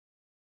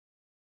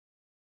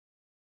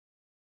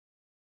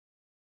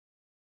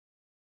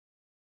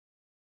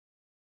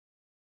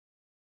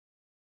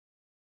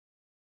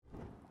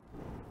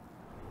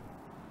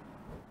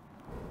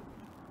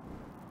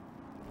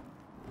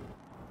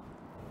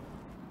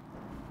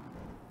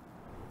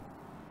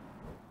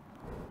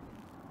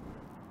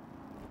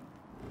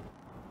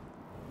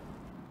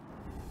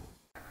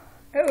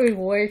It was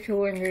way too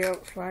windy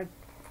outside.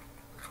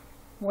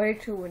 Way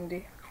too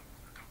windy.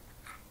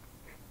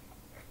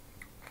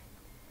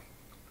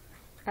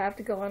 I have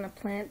to go on a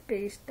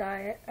plant-based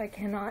diet. I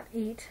cannot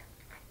eat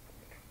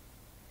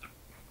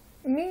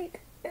meat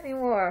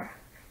anymore.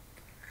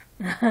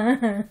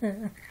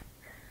 I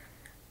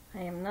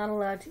am not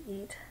allowed to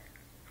eat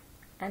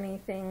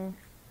anything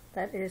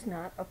that is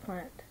not a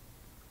plant,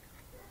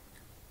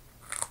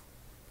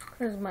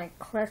 because my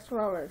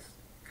cholesterol is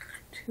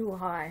too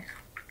high,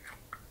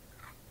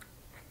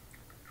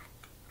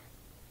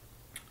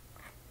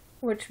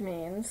 which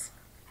means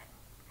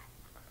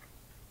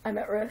I'm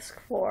at risk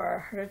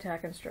for heart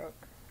attack and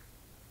stroke.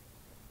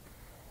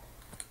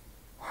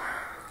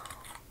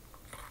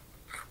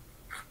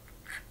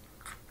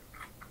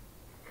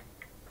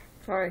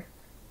 Sorry.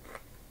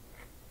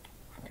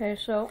 Okay,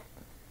 so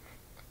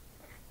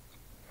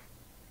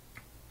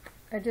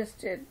I just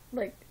did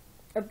like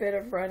a bit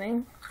of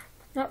running.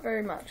 Not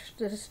very much.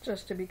 This is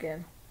just to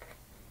begin.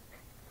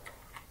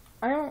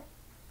 I don't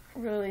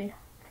really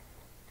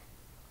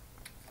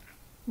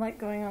like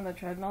going on the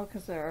treadmill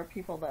because there are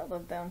people that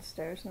live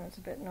downstairs and it's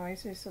a bit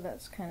noisy, so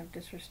that's kind of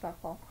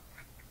disrespectful.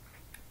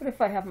 But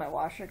if I have my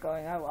washer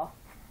going, I will.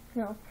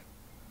 No.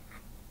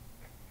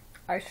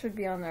 I should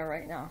be on there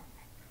right now.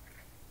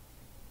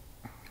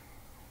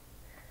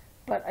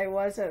 But I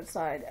was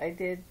outside. I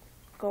did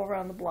go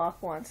around the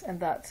block once, and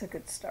that's a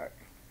good start.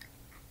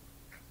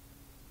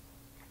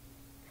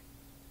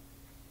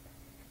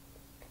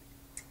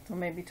 So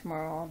maybe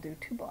tomorrow I'll do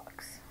 2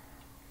 blocks.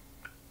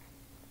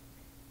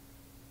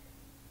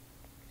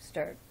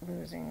 Start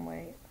losing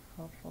weight,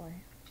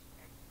 hopefully.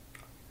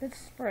 It's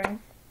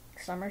spring.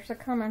 Summers are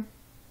coming.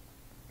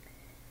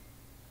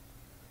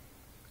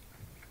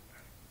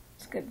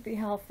 It's good to be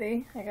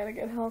healthy. I gotta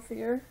get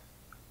healthier.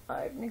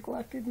 I've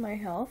neglected my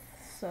health,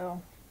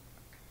 so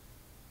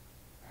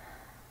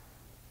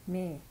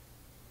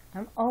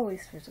I'm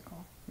always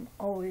physical. I'm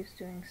always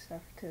doing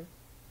stuff to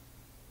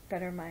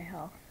better my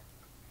health.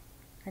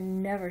 I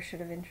never should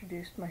have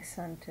introduced my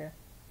son to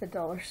the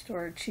dollar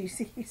store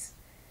cheesies.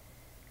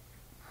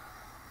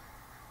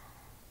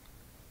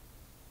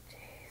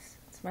 Jeez,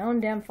 it's my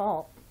own damn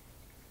fault.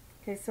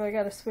 Okay, so I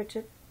gotta switch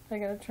it. I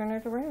gotta turn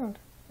it around.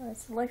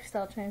 It's a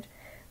lifestyle change.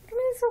 I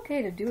mean, it's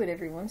okay to do it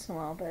every once in a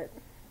while, but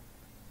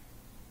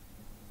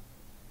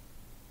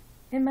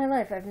in my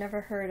life I've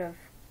never heard of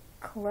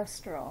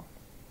cholesterol.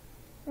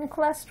 And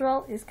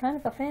cholesterol is kind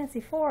of a fancy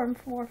form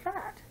for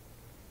fat.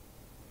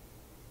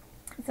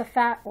 It's a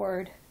fat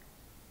word.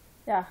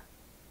 Yeah.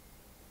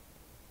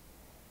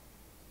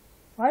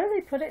 Why do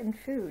they put it in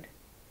food?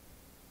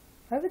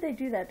 Why would they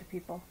do that to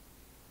people?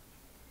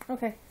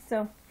 Okay,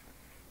 so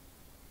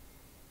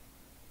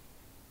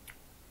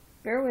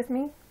bear with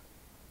me.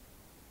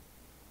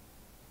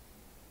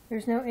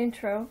 There's no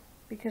intro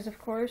because, of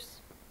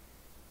course,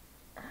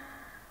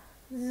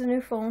 this is a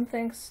new phone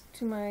thanks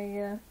to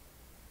my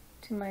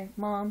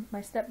mom, my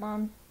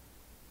stepmom,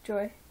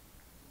 Joy.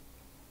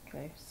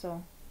 Okay,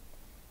 so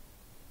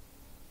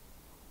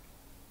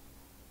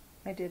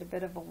I did a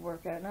bit of a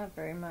workout, not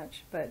very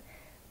much, but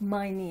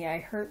my knee, I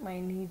hurt my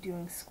knee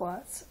doing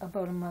squats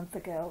about a month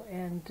ago,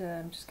 and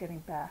I'm just getting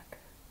back.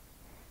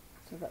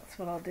 So that's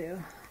what I'll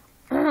do.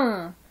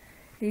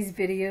 These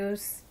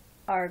videos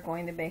are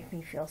going to make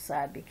me feel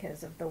sad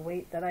because of the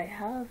weight that I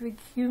have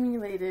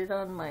accumulated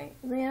on my,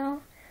 you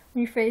know,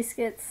 when your face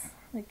gets,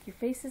 like your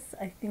face is,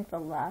 I think, the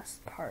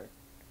last part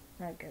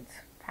that gets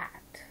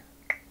fat,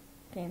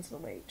 gains the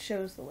weight,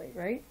 shows the weight,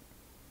 right?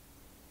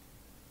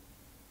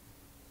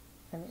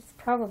 And it's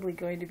probably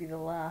going to be the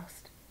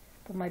last.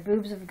 But my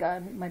boobs have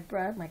gotten, my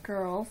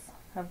girls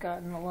have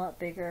gotten a lot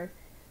bigger,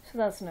 so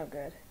that's no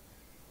good.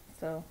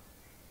 So,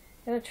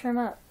 gotta trim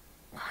up.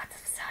 Lots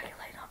of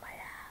cellulite on my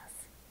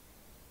ass.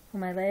 On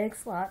my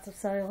legs, lots of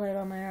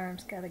cellulite on my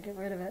arms. Gotta get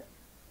rid of it.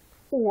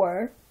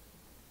 Or,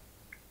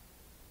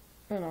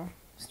 you know,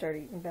 start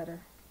eating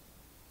better.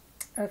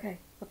 Okay,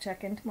 we'll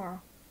check in tomorrow.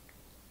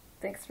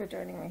 Thanks for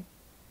joining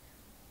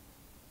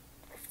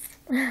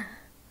me.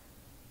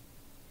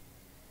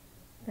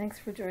 Thanks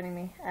for joining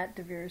me at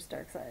DAVIRA'S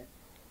Dark Side.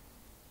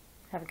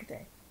 Have a good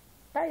day.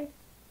 Bye.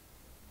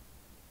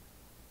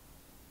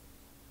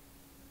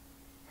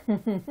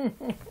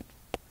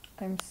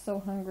 I'm so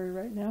hungry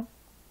right now.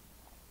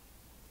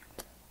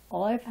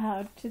 All I've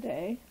had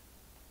today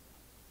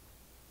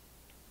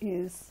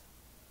is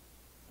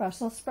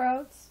Brussels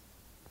sprouts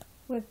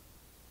with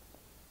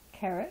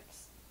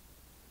carrots,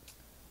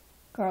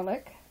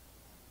 garlic,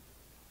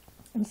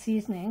 and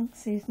seasoning.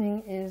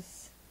 Seasoning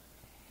is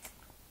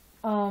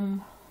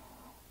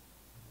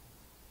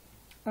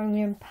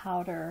onion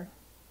powder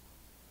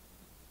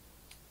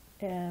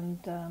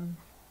and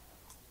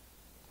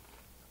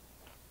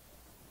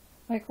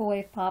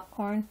microwave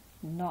popcorn.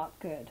 Not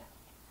good.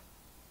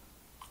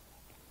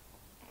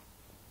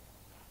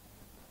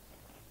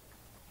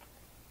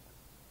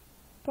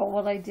 But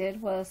what I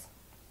did was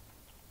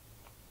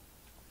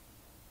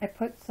I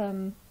put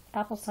some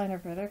apple cider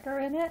vinegar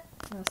in it.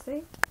 Let's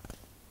see.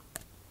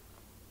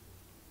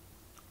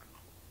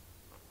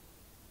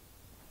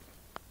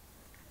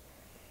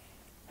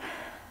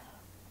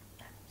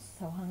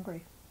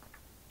 hungry.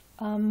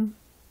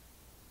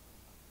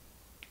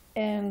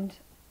 And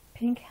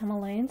pink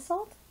Himalayan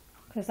salt,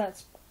 because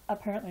that's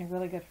apparently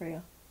really good for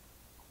you.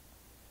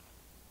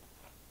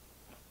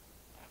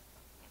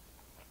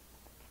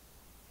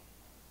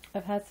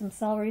 I've had some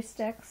celery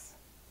sticks.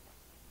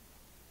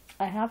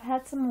 I have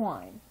had some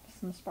wine,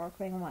 some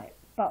sparkling wine,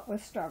 but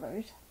with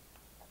strawberries.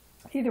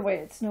 Either way,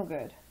 it's no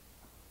good.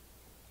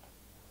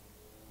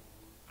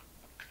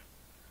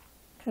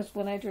 Because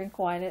when I drink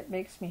wine, it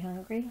makes me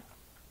hungry.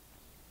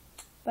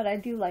 But I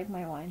do like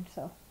my wine,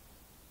 so.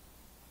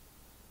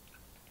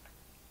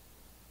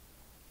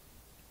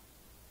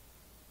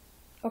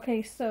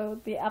 Okay, so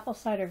the apple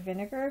cider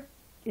vinegar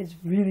is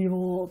really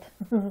old.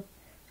 So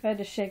I had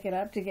to shake it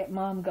up to get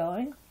Mom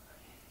going.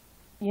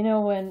 You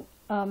know when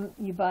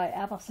you buy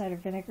apple cider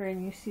vinegar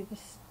and you see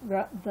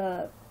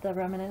the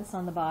remnants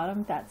on the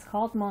bottom? That's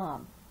called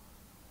Mom.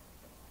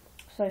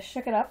 So I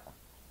shook it up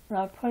and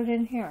I put it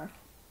in here.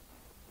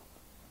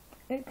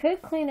 It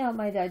could clean out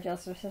my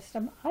digestive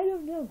system. I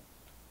don't know.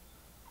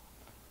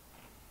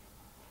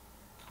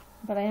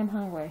 But I am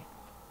hungry.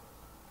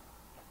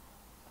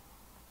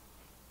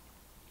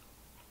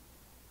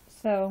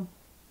 So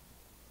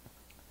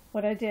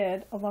what I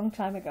did a long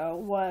time ago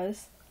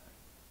was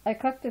I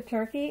cooked the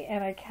turkey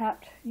and I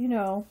kept, you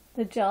know,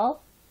 the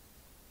gel,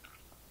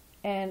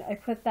 and I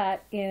put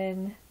that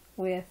in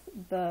with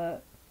the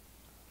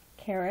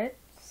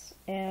carrots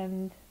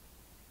and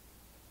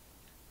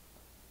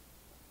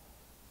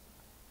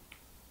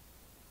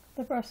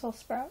the Brussels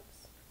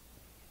sprouts.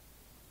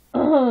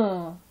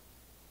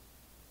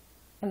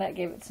 And that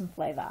gave it some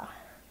flavor.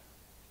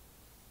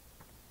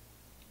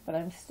 But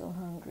I'm still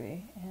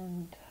hungry,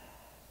 and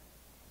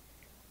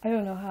I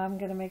don't know how I'm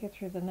going to make it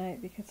through the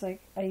night, because like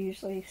I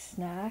usually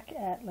snack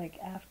at like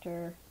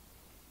after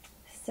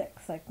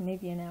 6, like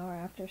maybe an hour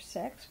after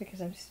 6, because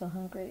I'm still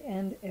hungry,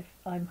 and if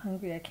I'm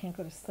hungry I can't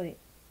go to sleep.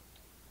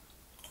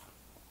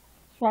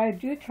 So I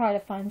do try to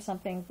find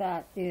something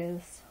that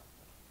is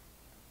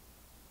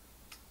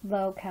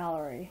low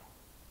calorie.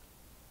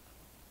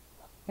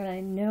 And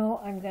I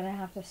know I'm going to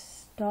have to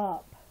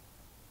stop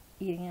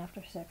eating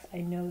after 6. I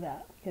know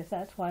that, because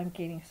that's why I'm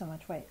gaining so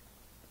much weight.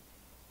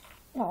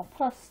 Well,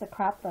 plus the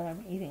crap that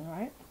I'm eating,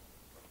 right?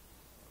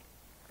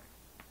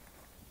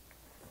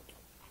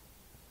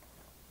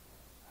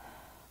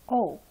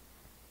 Oh,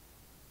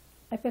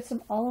 I put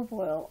some olive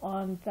oil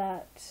on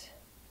that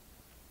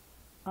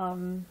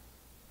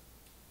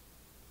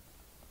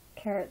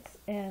carrots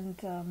and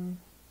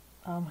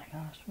oh my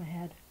gosh, my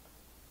head.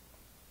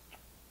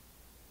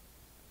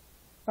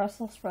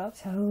 Brussels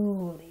sprouts.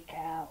 Holy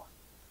cow.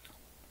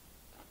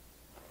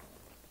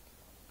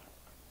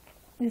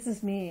 This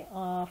is me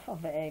off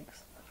of the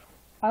eggs.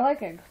 I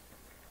like eggs.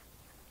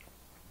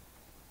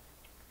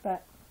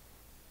 But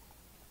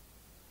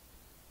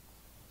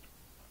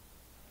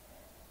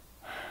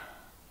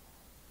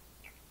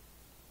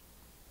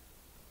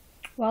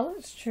while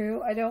it's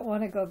true, I don't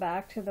want to go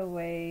back to the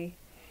way,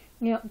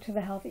 you know, to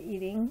the healthy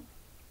eating,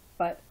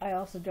 but I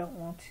also don't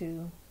want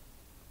to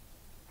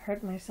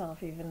hurt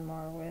myself even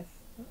more with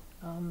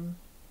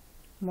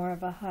more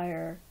of a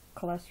higher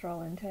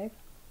cholesterol intake.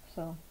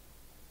 So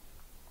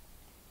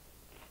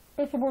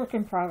it's a work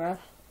in progress,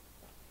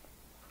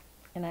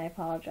 and I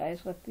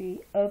apologize with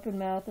the open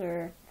mouth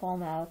or full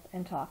mouth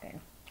and talking.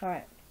 All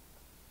right.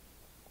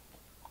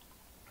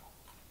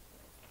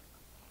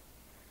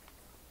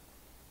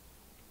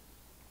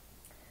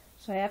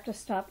 So I have to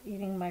stop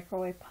eating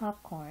microwave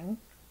popcorn,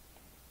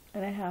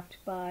 and I have to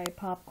buy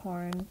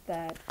popcorn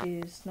that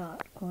is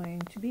not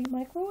going to be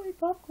microwave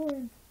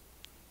popcorn,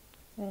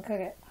 and cook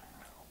it.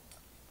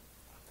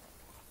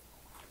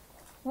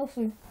 We'll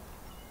see.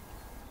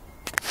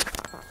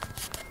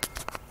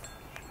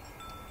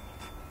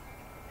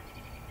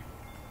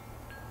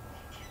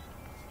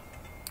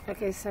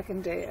 Okay,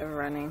 second day of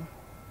running.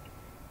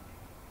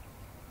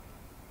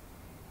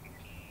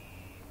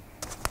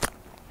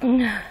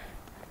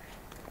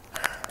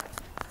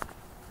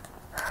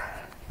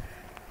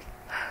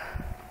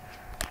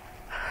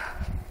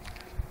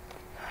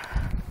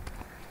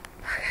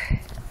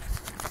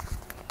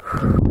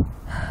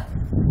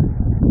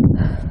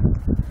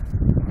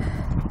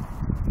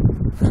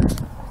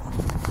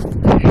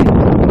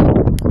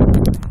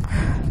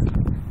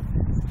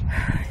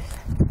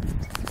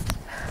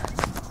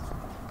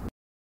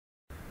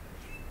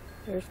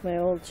 There's my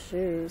old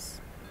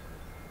shoes.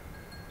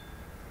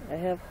 I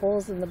have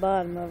holes in the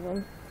bottom of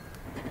them.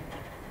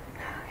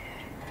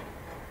 Okay.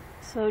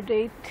 So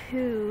day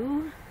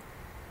 2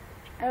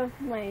 of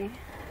my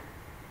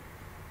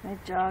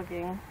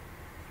jogging,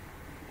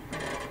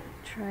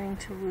 trying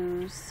to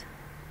lose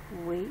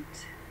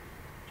weight,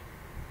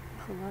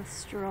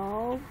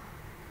 cholesterol,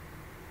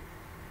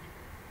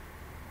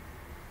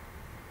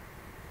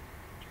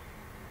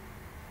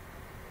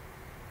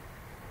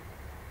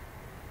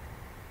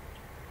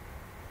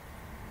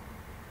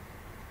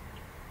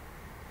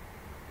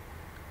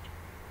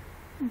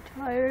 I'm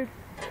tired.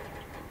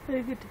 I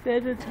didn't get to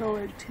bed until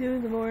like 2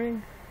 in the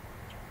morning.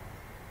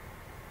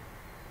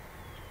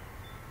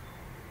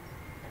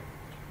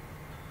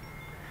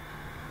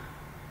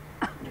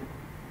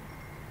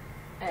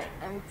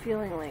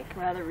 feeling like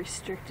rather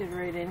restricted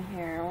right in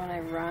here when I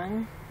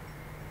run.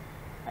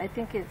 I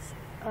think it's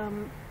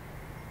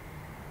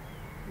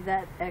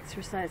that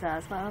exercise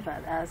asthma,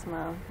 that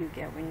asthma you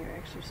get when you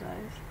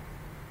exercise.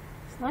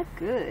 It's not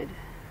good.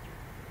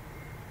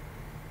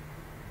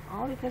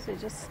 All because I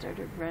just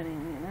started running,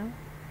 you know?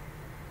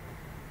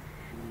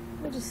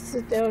 I'll just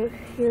sit down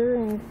here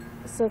and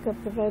soak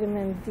up the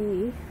vitamin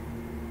D.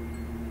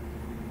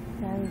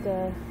 And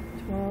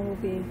tomorrow will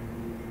be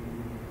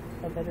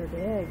a better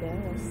day, I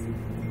guess.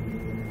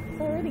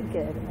 It's already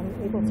good.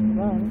 I'm able to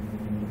run.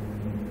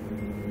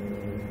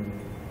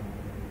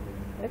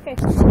 Okay,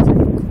 I'll check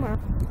you tomorrow.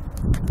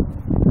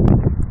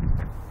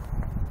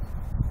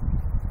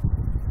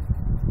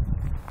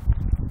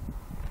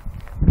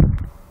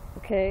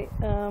 Okay,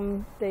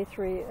 day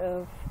 3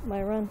 of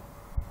my run.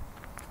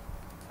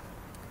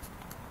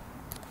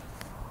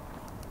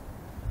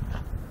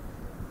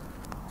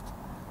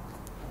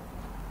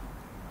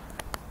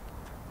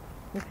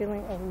 I'm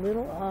feeling a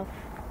little off.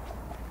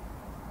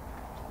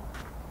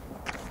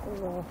 Just a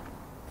little.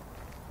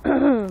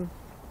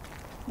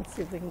 Let's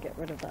see if we can get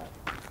rid of that.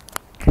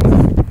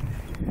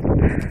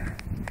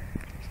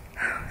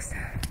 Oh,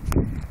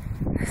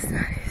 that's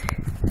not easy.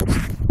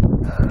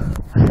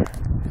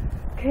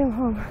 Okay, I'm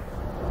home.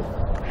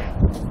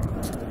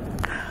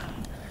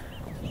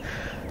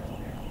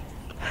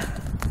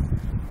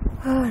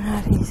 Oh,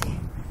 not easy.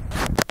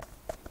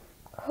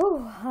 Oh,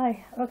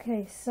 hi.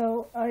 Okay,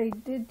 so I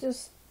did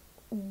just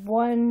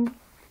 1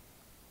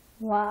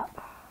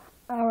 lap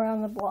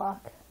around the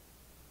block.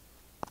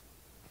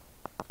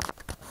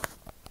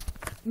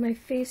 My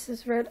face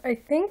is red. I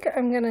think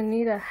I'm gonna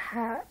need a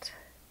hat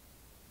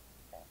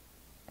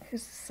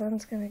because the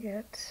sun's gonna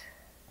get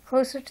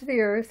closer to the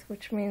earth,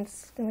 which means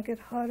it's gonna get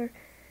hotter.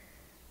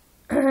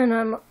 And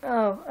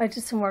I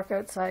did some work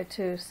outside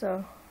too,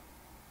 so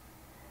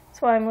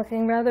that's why I'm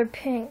looking rather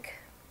pink.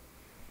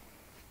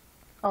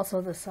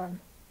 Also the sun.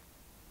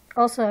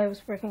 Also I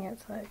was working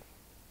outside.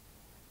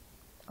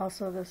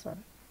 Also the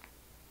sun.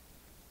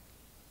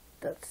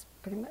 That's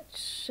pretty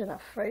much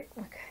enough, right?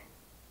 Okay.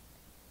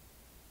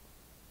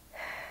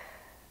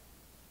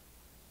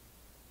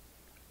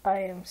 I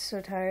am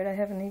so tired. I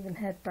haven't even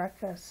had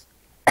breakfast.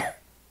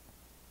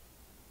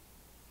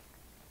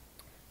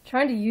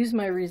 Trying to use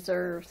my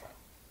reserves.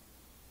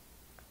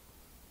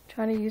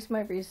 Trying to use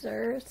my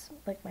reserves,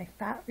 like my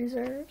fat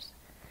reserves.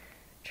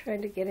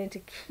 Trying to get into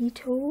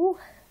keto.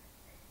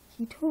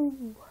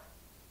 Keto.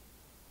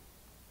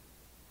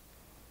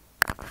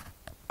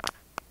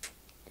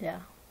 Yeah.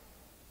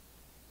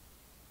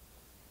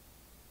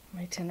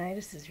 My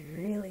tinnitus is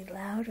really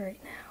loud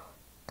right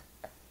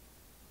now.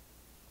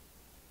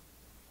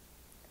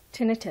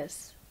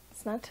 Tinnitus.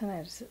 It's not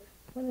tinnitus.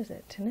 What is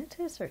it?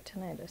 Tinnitus or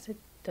tinnitus? It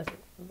doesn't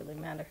really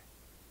matter.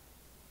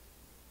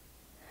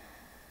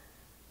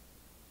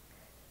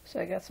 So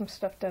I got some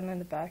stuff done in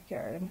the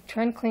backyard. I'm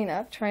trying to clean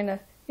up, trying to,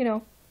 you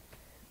know,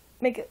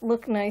 make it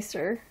look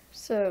nicer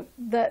so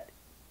that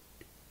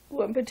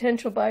when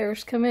potential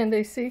buyers come in,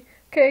 they see,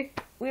 okay,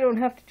 we don't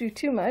have to do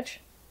too much.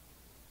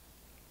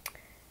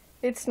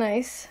 It's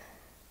nice.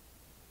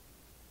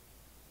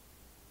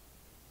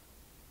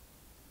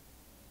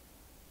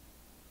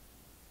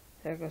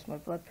 There goes my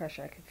blood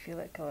pressure. I could feel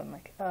it going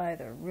like,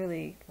 either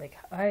really, like,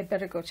 I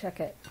better go check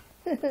it.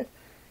 Better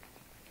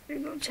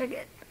go check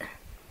it.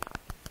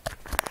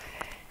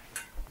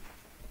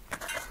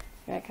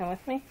 You want to come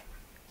with me?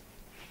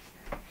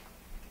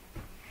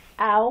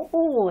 Ow!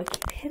 Oh, I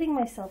keep hitting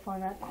myself on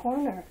that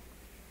corner.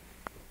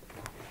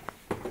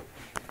 I've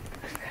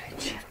got to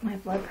check my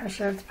blood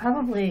pressure. It's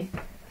probably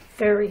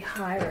very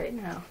high right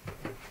now.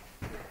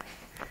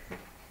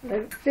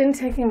 I've been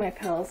taking my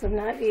pills. I'm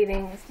not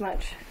eating as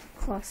much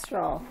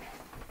cholesterol.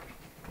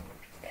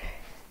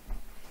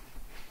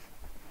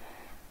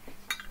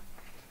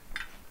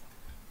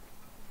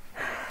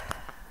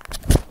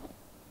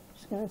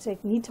 Just gonna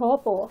take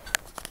Metoprolol.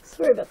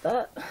 Sorry about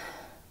that.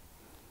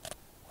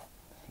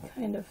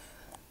 Kind of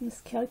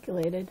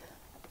miscalculated.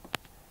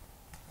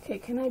 Okay,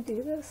 can I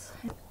do this?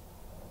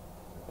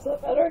 Is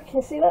that better? Can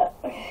you see that?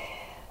 Okay.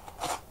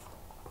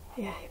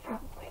 Yeah, you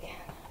probably can.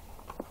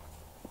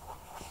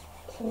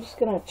 So I'm just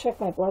gonna check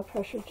my blood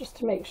pressure just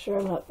to make sure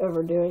I'm not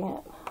overdoing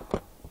it.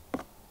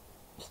 I'm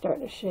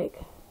starting to shake.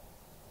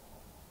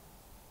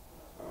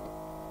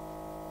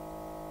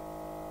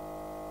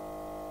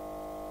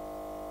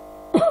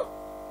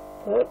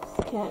 Oops,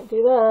 can't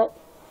do that.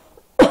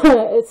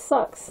 It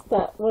sucks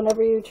that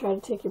whenever you try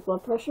to take your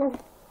blood pressure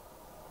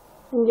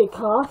and you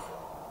cough,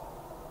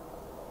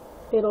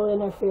 it'll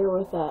interfere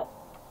with that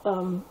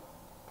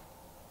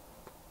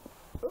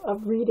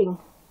of reading.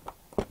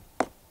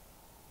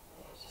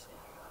 Just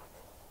gotta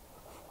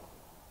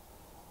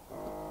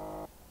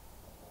relax.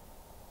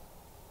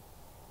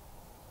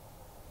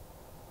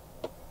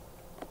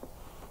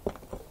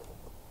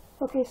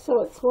 Okay,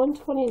 so it's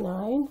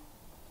 129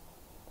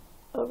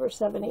 over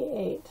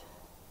 78.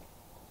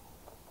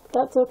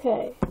 That's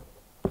okay.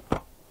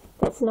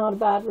 That's not a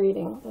bad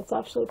reading. That's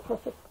actually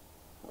perfect.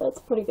 That's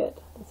pretty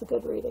good. That's a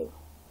good reading.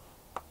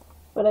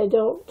 But I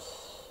don't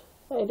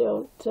I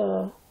don't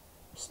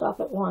stop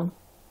at one.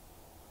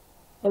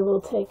 I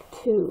will take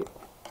two.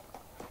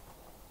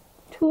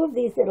 Two of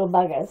these little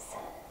buggers.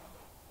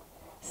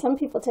 Some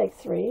people take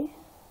three.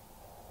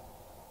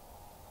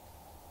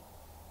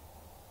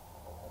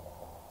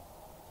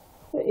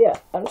 But yeah,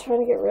 I'm trying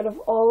to get rid of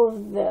all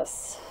of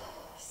this.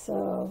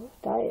 So,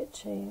 diet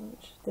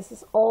change. This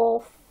is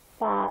all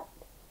fat,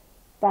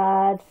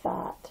 bad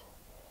fat.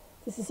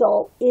 This is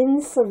all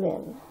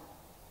insulin.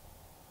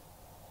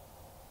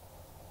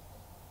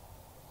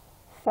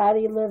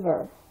 Fatty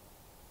liver.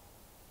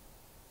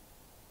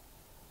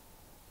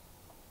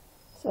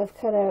 So I've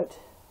cut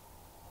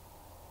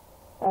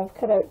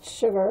out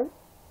sugar,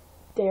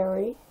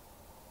 dairy,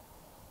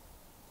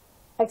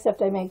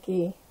 except I make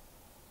ghee.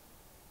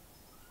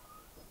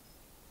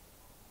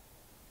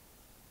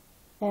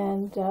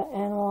 And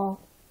animal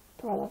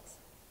products,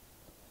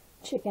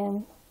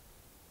 chicken,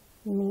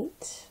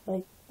 meat,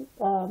 like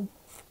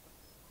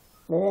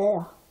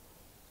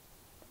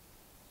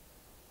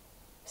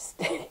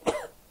steak.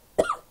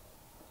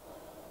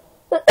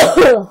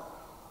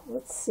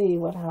 Let's see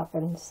what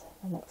happens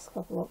in the next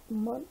couple of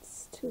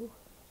months too.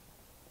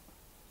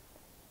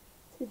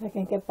 See if I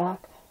can get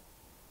back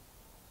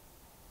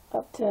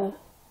up to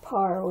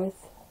par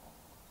with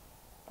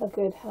a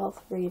good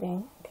health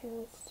reading. Okay,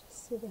 let's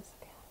just see this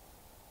again.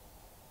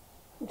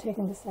 I'm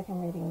taking the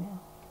second reading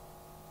now.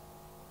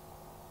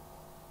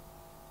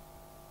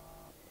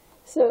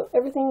 So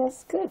everything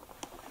is good.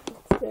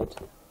 It's good.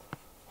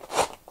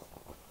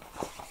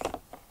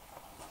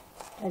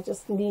 I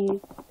just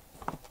need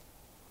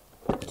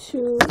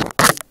to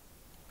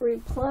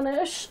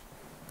replenish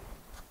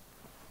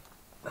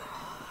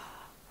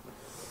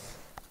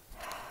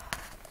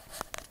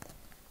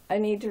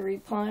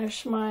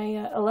my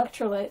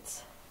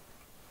electrolytes,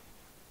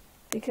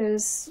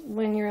 because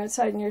when you're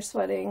outside and you're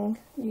sweating,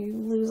 you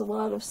lose a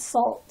lot of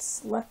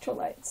salts,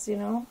 electrolytes, you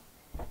know,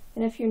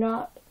 and if you're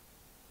not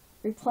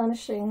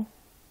replenishing,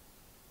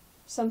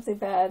 something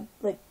bad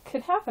like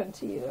could happen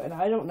to you, and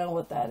I don't know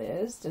what that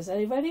is. Does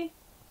anybody?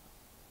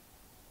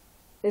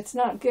 It's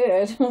not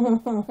good.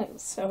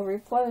 So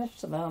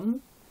replenish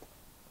them.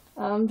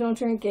 Don't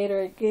drink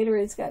Gatorade.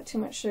 Gatorade's got too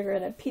much sugar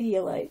in it.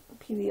 Pedialyte.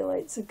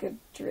 Pedialyte's a good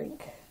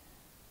drink.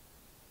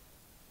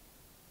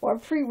 Or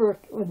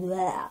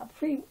pre-workout.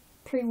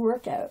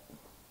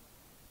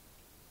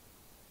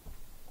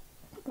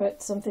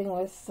 But something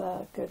with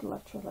good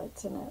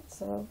electrolytes in it.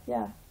 So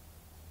yeah.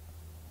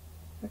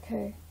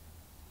 Okay.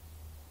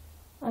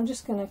 I'm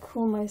just going to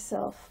cool my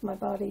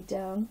body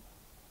down.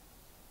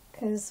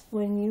 Because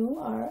when you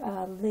are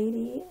a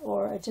lady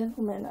or a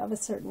gentleman of a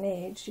certain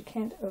age, you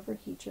can't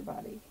overheat your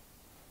body.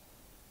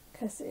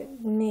 Because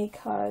it may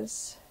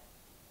cause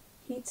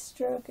heat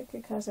stroke, it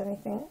could cause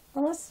anything.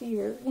 Unless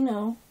you're, you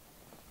know,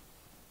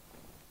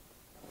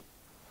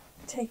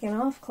 taking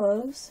off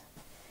clothes.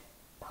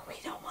 But we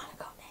don't want to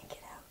go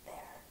naked out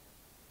there.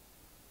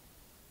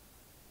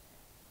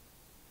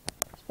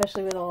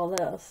 Especially with all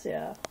this,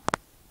 yeah.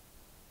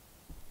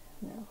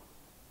 No.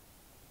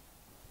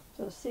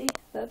 So see,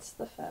 that's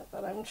the fat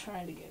that I'm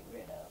trying to get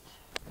rid of.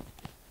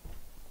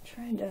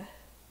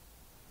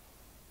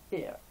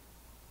 Yeah.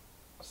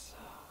 So,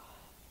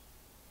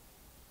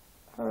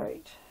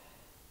 alright.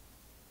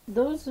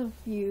 Those of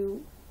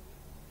you,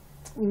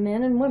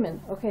 men and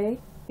women, okay,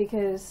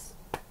 because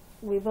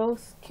we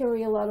both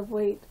carry a lot of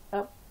weight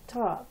up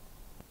top,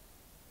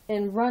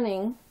 and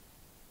running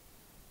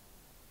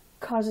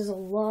causes a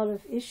lot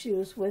of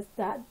issues with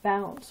that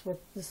bounce, with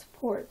the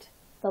support,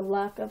 the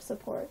lack of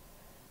support.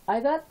 I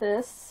got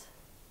this,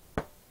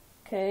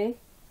 okay,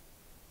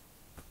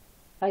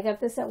 I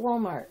got this at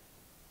Walmart.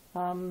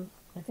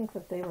 I think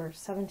that they were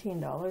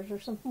 $17 or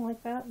something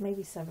like that,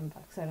 maybe $7, I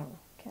don't know,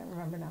 can't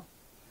remember now.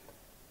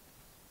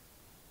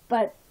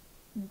 But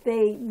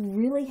they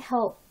really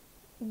help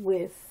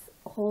with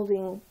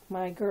holding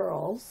my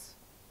girls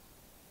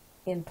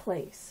in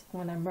place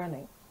when I'm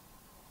running.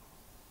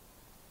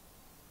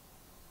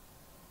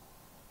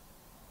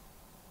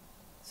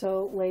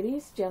 So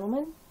ladies,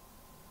 gentlemen,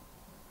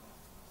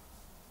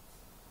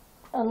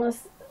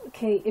 unless,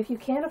 okay, if you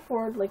can't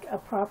afford like a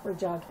proper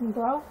jogging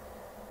bra,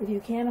 if you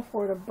can't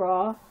afford a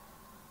bra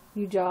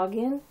you jog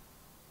in,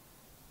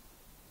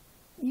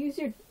 use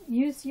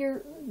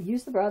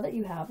the bra that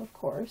you have, of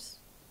course.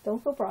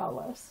 Don't go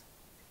braless.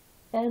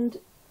 And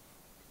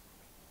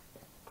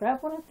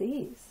grab one of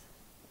these.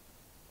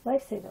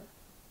 Lifesaver.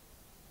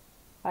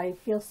 I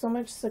feel so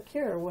much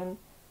secure when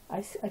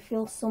I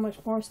feel so much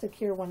more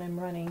secure when I'm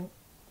running,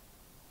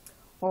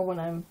 or when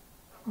I'm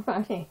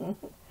running.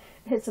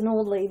 It's an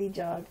old lady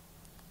jog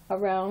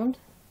around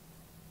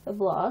the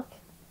block.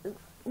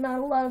 Not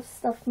a lot of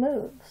stuff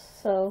moves,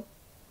 so,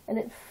 and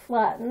it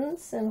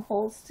flattens and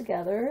holds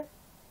together.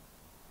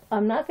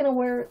 I'm not going to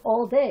wear it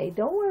all day.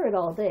 Don't wear it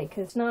all day,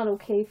 because it's not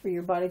okay for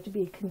your body to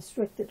be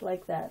constricted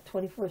like that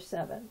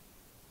 24/7.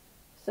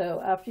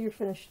 So after you're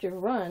finished your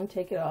run,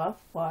 take it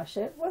off, wash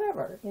it,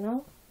 whatever, you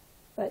know.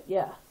 But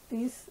yeah,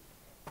 these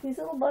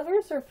little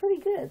buggers are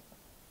pretty good,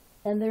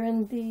 and they're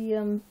in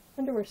the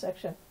underwear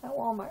section at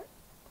Walmart.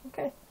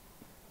 Okay.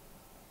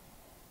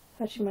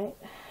 Thought you might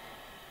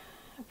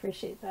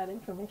appreciate that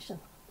information.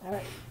 All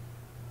right.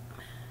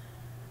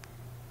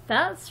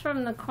 That's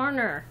from the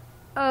corner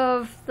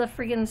of the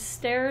friggin'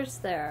 stairs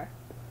there.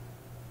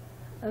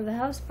 The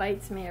house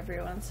bites me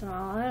every once in a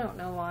while. I don't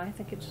know why. I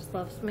think it just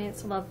loves me.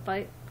 It's a love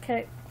bite.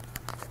 Okay.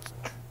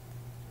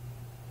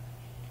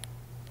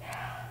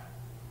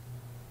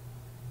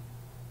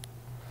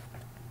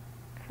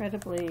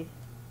 Incredibly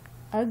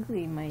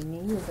ugly my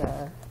knees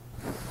are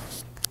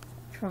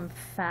from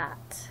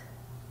fat.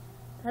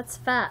 That's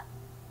fat.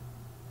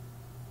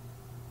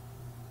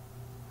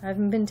 I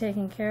haven't been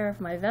taking care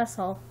of my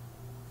vessel.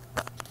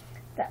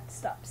 That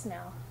stops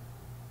now.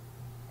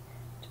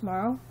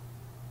 Tomorrow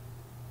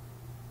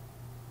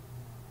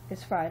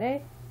is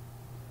Friday.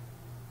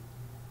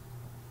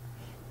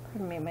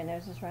 Pardon me, my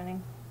nose is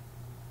running.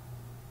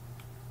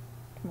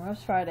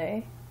 Tomorrow's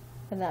Friday,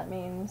 and that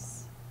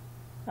means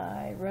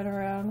I run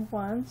around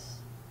once.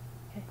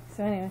 Okay,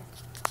 so anyway,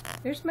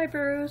 here's my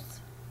bruise.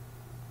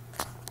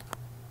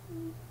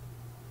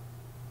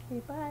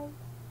 Okay, bye.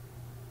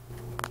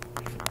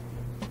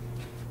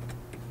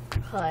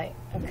 Hi,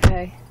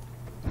 okay.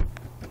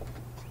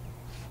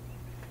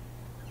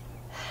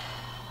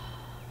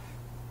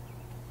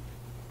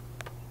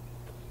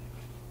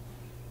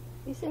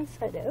 He's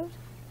inside out?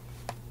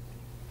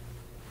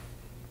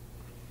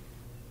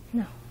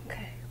 No,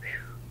 okay.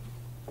 Whew.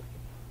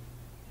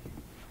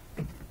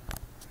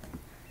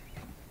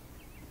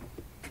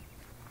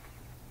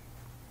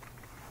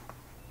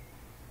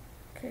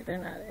 Okay, they're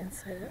not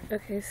inside out.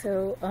 Okay,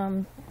 so,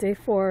 day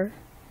 4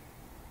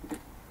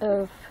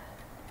 of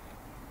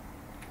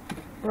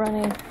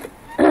running,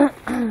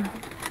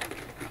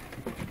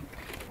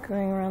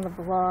 going around the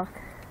block,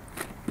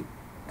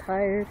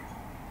 tired.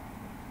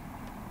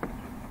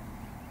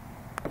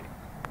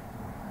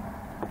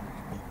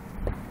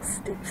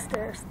 Steep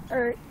stairs.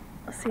 Alright,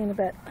 I'll see you in a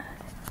bit.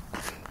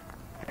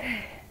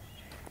 Okay,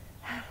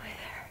 halfway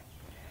there.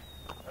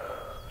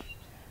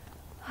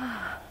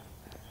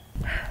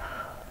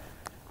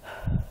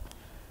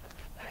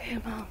 Okay,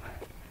 I'm home.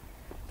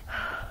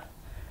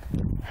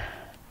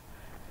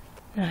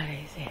 Not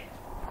easy.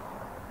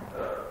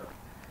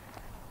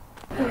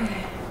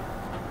 Okay.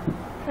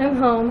 I'm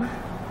home.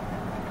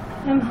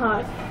 I'm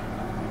hot.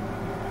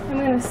 I'm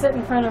gonna sit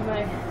in front of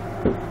my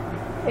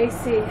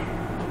AC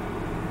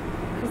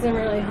because I'm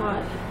really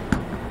hot.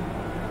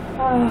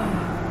 Oh,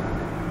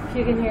 if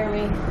you can hear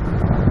me.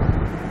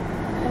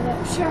 I'm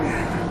not sure.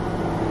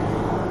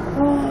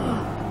 Oh,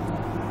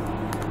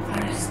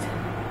 first.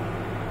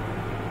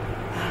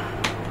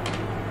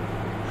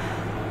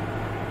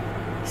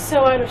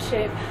 So out of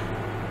shape.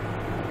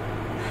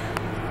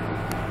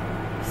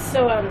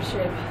 So out of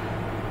shape.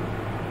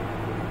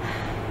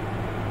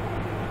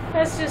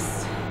 That's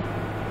just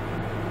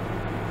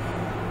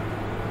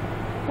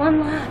one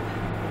lap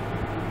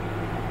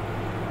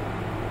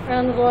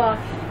around the block.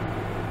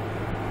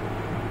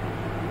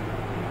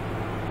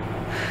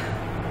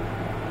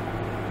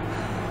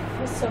 I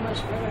feel so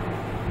much better.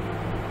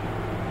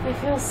 I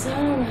feel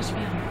so much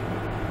better.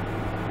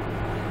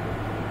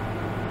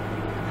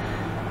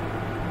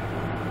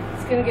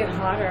 It's gonna get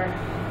hotter.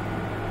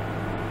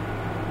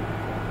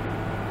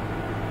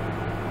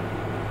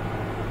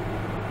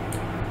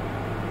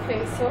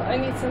 Okay, so I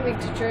need something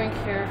to drink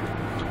here.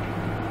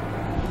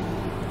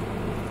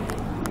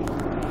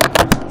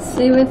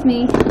 Stay with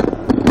me.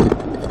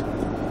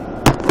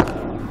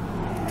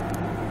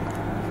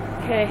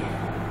 Okay.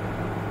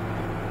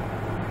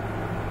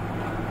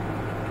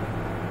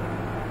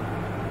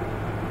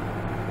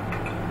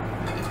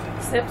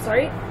 Sip,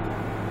 sorry.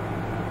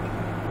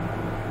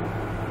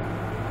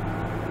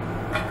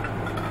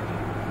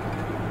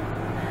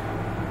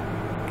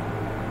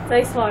 It's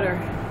ice water.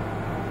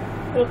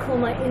 It'll cool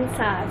my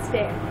insides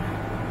down.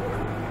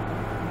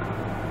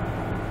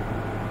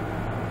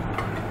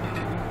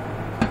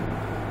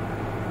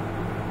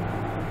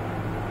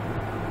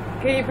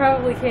 Okay, you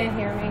probably can't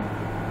hear me.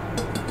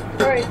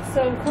 Alright,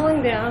 so I'm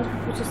cooling down,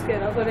 which is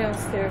good. I'll go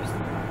downstairs.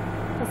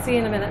 I'll see you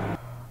in a minute.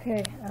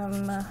 Okay,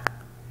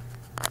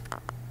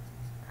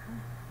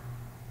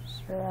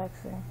 just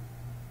relaxing.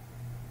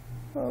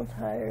 A little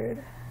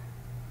tired.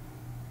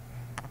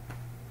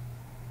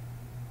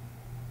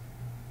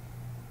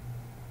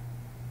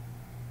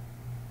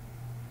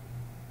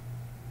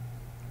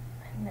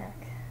 Neck.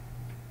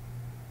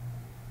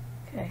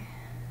 Okay.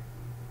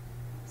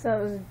 So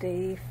that was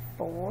day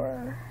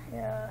 4.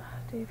 Yeah,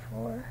 day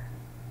 4.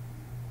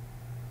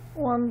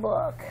 1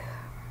 block.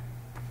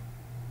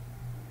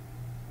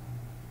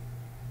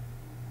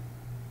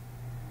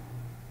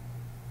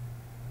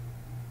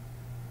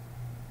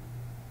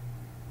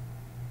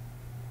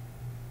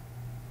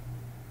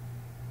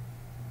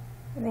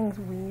 Everything's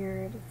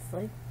weird. It's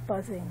like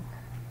buzzing.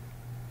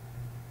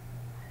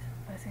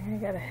 I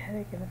got a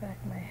headache in the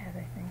back of my head,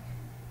 I think.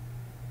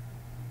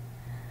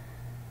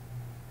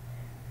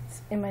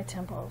 It's in my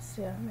temples,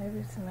 yeah, maybe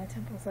it's in my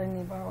temples. I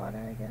need more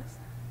water, I guess.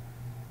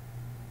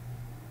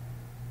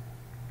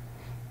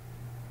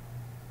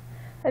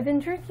 I've been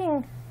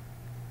drinking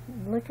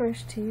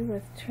licorice tea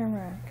with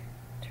turmeric.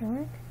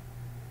 Turmeric?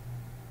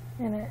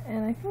 And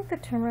I think the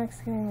turmeric's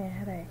giving me a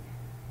headache.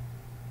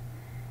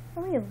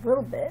 Only a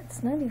little bit.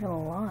 It's not even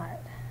a lot.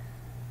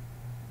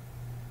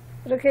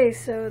 But okay,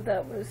 so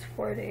that was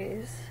 4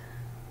 days.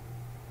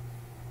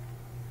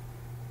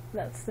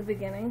 That's the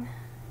beginning.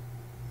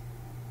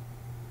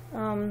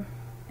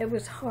 It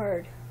was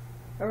hard.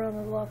 Around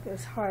the block, it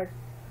was hard.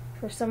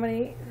 For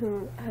somebody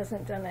who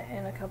hasn't done it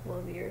in a couple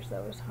of years,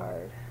 that was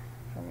hard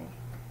for me.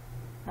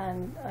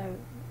 And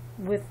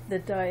with the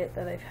diet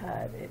that I've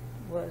had, it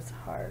was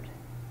hard.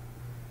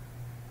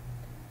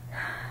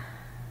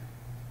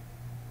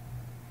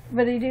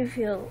 But I do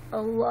feel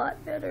a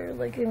lot better.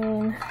 Like, I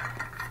mean,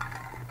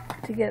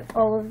 to get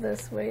all of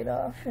this weight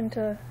off and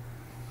to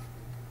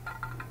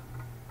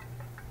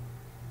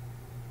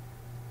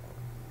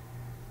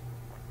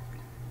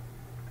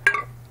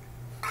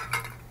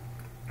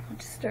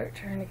start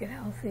trying to get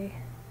healthy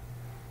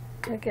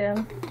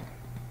again.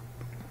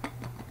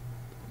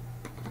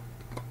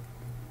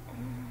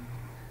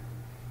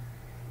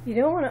 You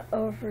don't want to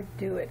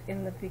overdo it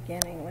in the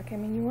beginning. Like, I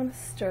mean, you want to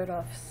start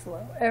off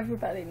slow.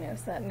 Everybody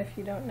knows that, and if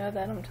you don't know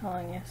that, I'm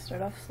telling you,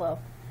 start off slow.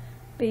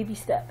 Baby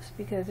steps,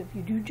 because if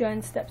you do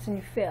giant steps and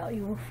you fail,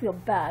 you will feel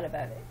bad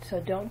about it. So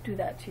don't do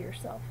that to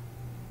yourself.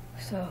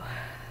 So,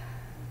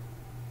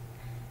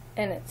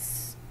 and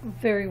it's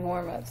very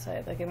warm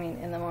outside. Like, I mean,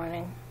 in the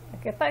morning.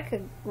 Like, if I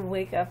could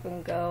wake up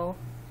and go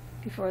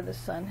before the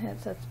sun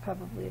hits, that's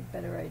probably a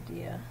better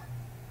idea.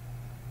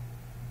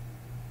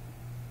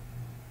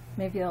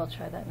 Maybe I'll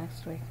try that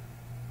next week.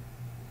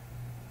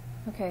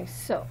 Okay,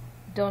 so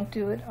don't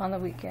do it on the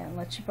weekend.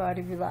 Let your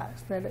body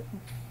relax. Let it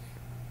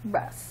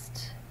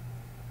rest.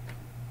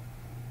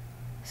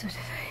 So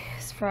today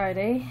is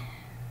Friday,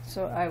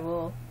 so I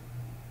will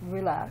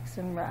relax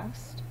and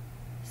rest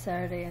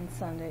Saturday and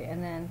Sunday,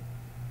 and then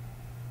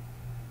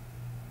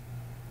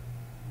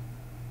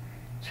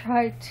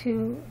try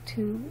two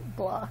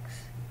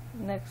blocks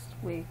next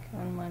week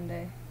on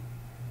Monday.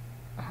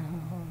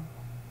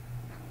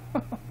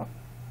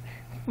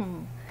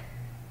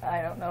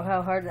 I don't know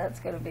how hard that's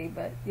going to be,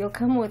 but you'll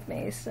come with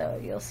me, so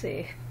you'll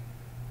see.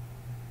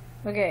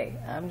 Okay,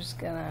 I'm just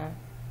gonna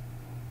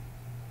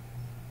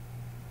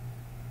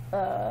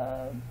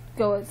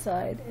go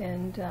outside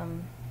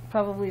and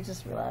probably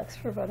just relax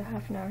for about a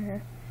half an hour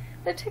here.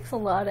 But it takes a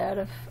lot out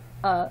of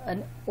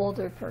an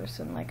older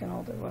person, like an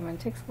older woman.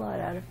 It takes a lot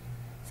out of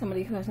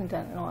somebody who hasn't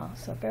done it in a while,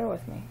 so bear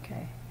with me,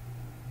 okay?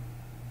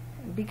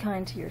 Be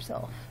kind to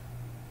yourself.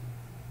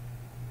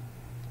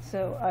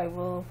 So I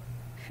will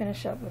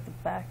finish up with the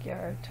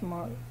backyard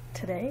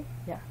today,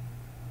 yeah.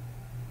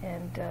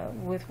 And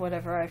with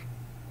whatever I've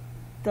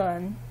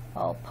done,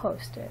 I'll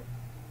post it.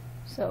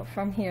 So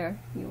from here,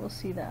 you will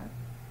see that.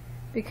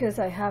 Because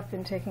I have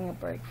been taking a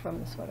break from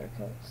the sweater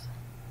coats.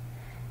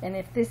 And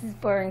if this is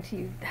boring to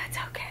you, that's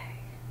okay.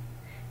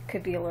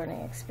 Could be a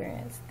learning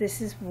experience.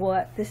 This is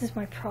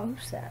my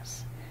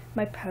process.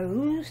 My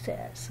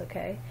process,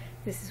 okay?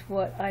 This is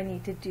what I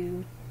need to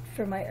do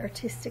for my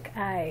artistic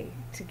eye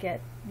to get,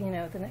 you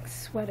know, the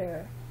next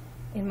sweater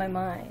in my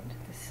mind.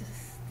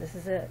 This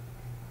is it.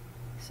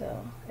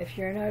 So, if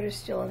you're an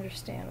artist, you'll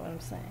understand what I'm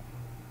saying.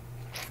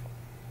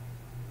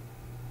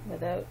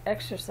 Without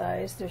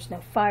exercise, there's no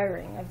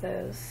firing of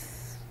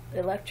those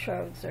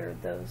electrodes or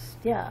those,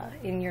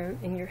 in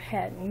your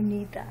head. You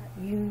need that.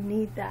 You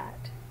need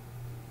that.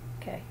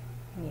 Okay,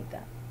 you need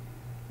that.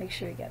 Make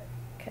sure you get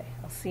it. Okay,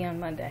 I'll see you on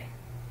Monday.